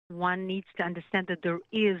one needs to understand that there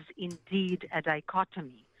is indeed a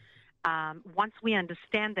dichotomy. Once we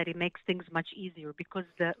understand that, it makes things much easier because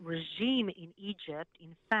the regime in Egypt,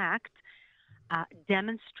 in fact,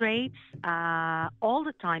 demonstrates all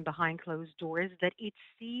the time behind closed doors that it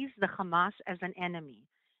sees the Hamas as an enemy.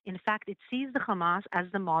 In fact, it sees the Hamas as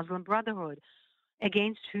the Muslim Brotherhood,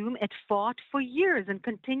 against whom it fought for years and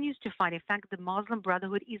continues to fight. In fact, the Muslim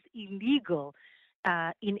Brotherhood is illegal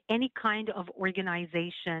in any kind of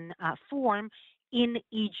organization form in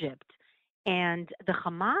Egypt. And the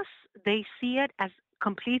Hamas, they see it as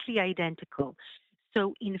completely identical.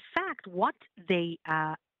 So, in fact, what they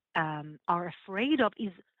are afraid of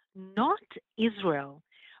is not Israel,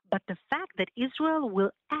 but the fact that Israel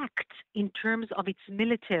will act in terms of its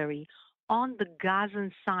military on the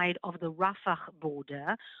Gazan side of the Rafah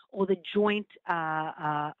border, or the joint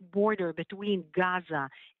border between Gaza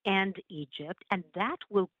and Egypt, and that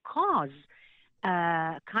will cause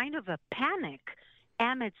kind of a panic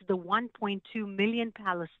amidst the 1.2 million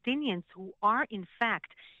Palestinians who are, in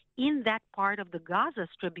fact, in that part of the Gaza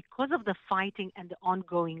Strip because of the fighting and the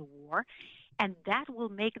ongoing war. And that will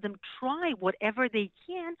make them try whatever they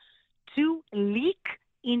can to leak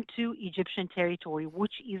into Egyptian territory,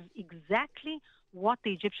 which is exactly what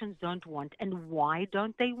the Egyptians don't want. And why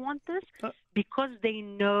don't they want this? Because they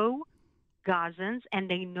know Gazans and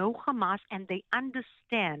they know Hamas, and they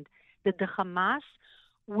understand that the Hamas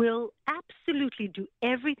will absolutely do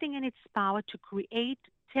everything in its power to create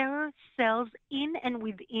terror cells in and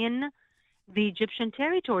within the Egyptian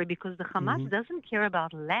territory, because the Hamas doesn't care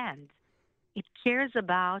about land. It cares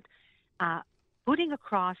about putting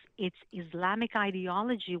across its Islamic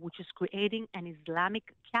ideology, which is creating an Islamic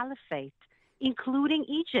caliphate, including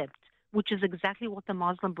Egypt, which is exactly what the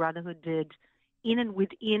Muslim Brotherhood did in and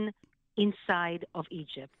within, inside of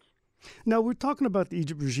Egypt. Now, we're talking about the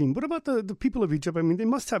Egypt regime. What about the people of Egypt? I mean,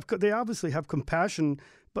 they obviously have compassion,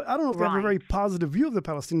 but I don't know if they have a very positive view of the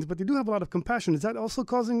Palestinians, but they do have a lot of compassion. Is that also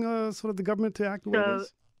causing sort of the government to act the way it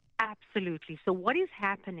is? Absolutely. So what is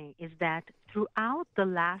happening is that throughout the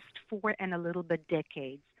last 4 and a little bit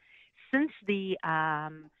decades, since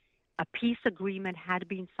a peace agreement had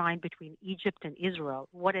been signed between Egypt and Israel,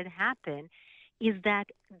 what had happened is that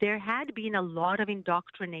there had been a lot of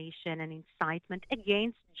indoctrination and incitement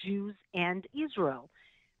against Jews and Israel.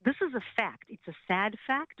 This is a fact. It's a sad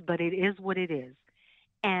fact, but it is what it is.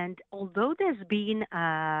 And although there's been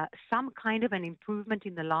some kind of an improvement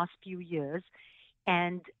in the last few years,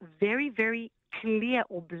 and very, very clear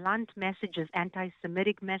or blunt messages,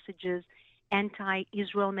 anti-Semitic messages,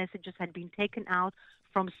 anti-Israel messages had been taken out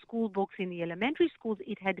from school books in the elementary schools,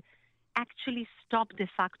 it had actually stopped de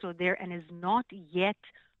facto there and is not yet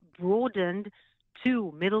broadened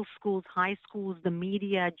to middle schools, high schools, the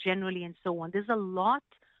media generally, and so on. There's a lot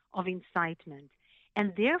of incitement.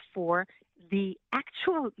 And therefore, the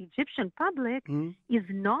actual Egyptian public is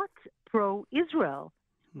not pro-Israel,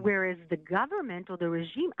 whereas the government or the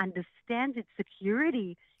regime understands its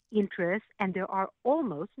security interests, and they are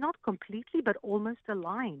almost, not completely, but almost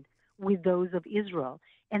aligned with those of Israel.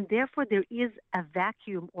 And therefore, there is a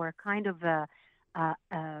vacuum or a kind of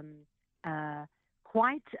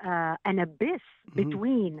quite an abyss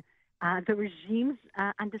between the regime's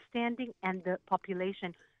understanding and the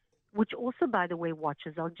population, which also, by the way,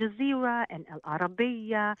 watches Al Jazeera and Al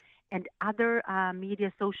Arabiya and other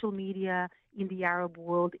media, social media in the Arab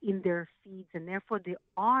world in their feeds. And therefore, they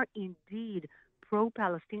are indeed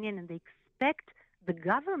pro-Palestinian, and they expect the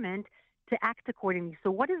government to act accordingly.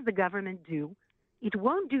 So what does the government do? It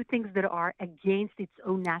won't do things that are against its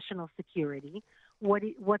own national security.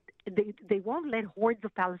 They won't let hordes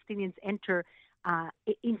of Palestinians enter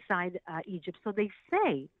inside Egypt. So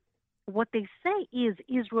what they say is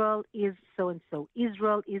Israel is so-and-so,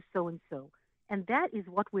 Israel is so-and-so. And that is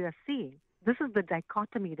what we are seeing. This is the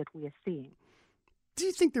dichotomy that we are seeing. Do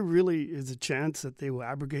you think there really is a chance that they will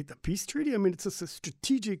abrogate the peace treaty? I mean, it's a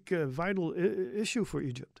strategic, vital issue for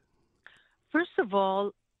Egypt. First of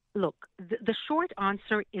all, look, the short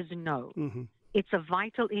answer is no. It's a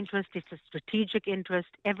vital interest. It's a strategic interest.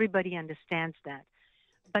 Everybody understands that.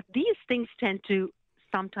 But these things tend to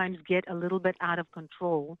sometimes get a little bit out of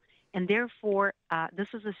control. And therefore, this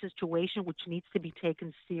is a situation which needs to be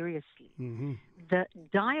taken seriously. The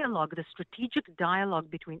dialogue, the strategic dialogue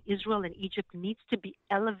between Israel and Egypt needs to be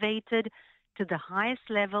elevated to the highest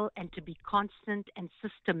level and to be constant and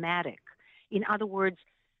systematic. In other words,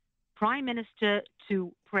 prime minister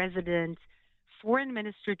to president, foreign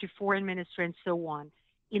minister to foreign minister, and so on.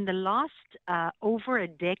 In the last over a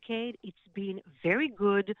decade, it's been very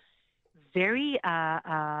good, very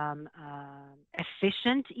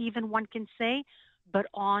efficient, even one can say, but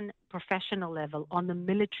on professional level, on the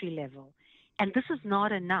military level. And this is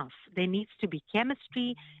not enough. There needs to be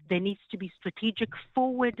chemistry. There needs to be strategic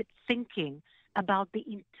forward thinking about the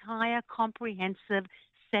entire comprehensive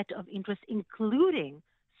set of interests, including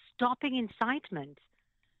stopping incitement,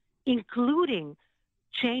 including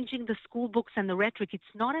changing the school books and the rhetoric. It's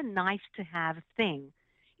not a nice to have thing.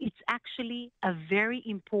 It's actually a very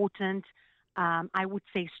important, I would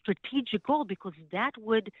say, strategic goal, because that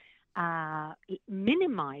would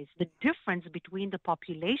minimize the difference between the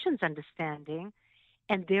population's understanding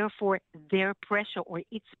and therefore their pressure or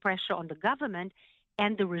its pressure on the government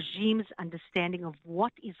and the regime's understanding of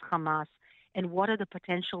what is Hamas and what are the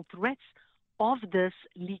potential threats of this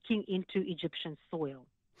leaking into Egyptian soil.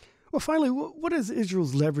 Well, finally, what is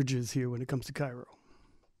Israel's leverages here when it comes to Cairo?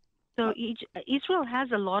 So Israel has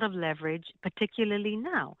a lot of leverage, particularly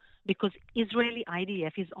now, because Israeli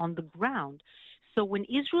IDF is on the ground. So when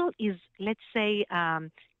Israel is, let's say,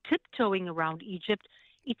 tiptoeing around Egypt,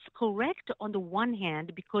 it's correct on the one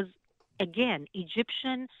hand because, again,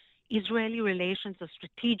 Egyptian-Israeli relations are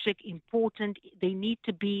strategic, important. They need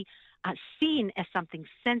to be seen as something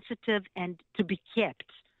sensitive and to be kept.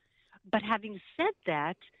 But having said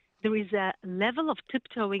that, there is a level of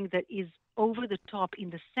tiptoeing that is over the top in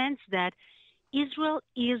the sense that Israel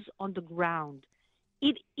is on the ground.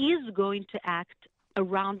 It is going to act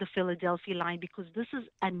around the Philadelphia line because this is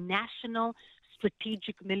a national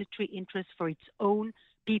strategic military interest for its own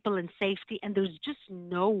people and safety, and there's just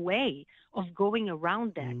no way of going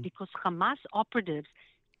around that because Hamas operatives,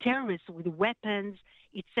 terrorists with weapons,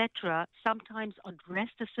 etc., sometimes address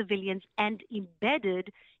the civilians and embedded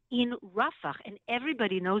in Rafah, and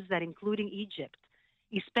everybody knows that, including Egypt,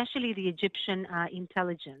 especially the Egyptian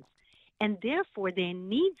intelligence. And therefore, there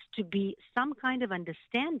needs to be some kind of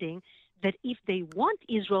understanding that if they want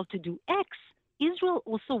Israel to do X, Israel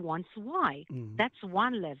also wants Y. That's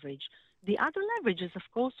one leverage. The other leverage is, of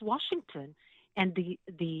course, Washington and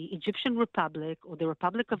the Egyptian Republic or the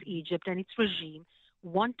Republic of Egypt and its regime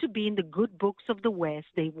want to be in the good books of the West.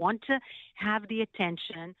 They want to have the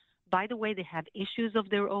attention. By the way, they have issues of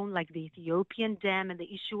their own, like the Ethiopian dam and the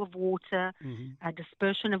issue of water,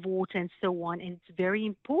 dispersion of water, and so on. And it's very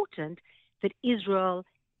important that Israel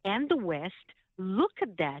and the West look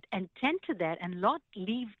at that and tend to that and not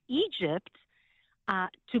leave Egypt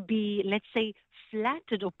to be, let's say,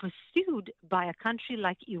 flattered or pursued by a country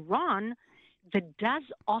like Iran that does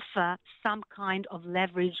offer some kind of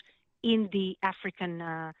leverage in the African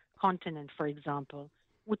continent, for example,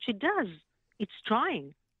 which it does. It's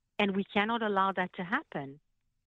trying. And we cannot allow that to happen.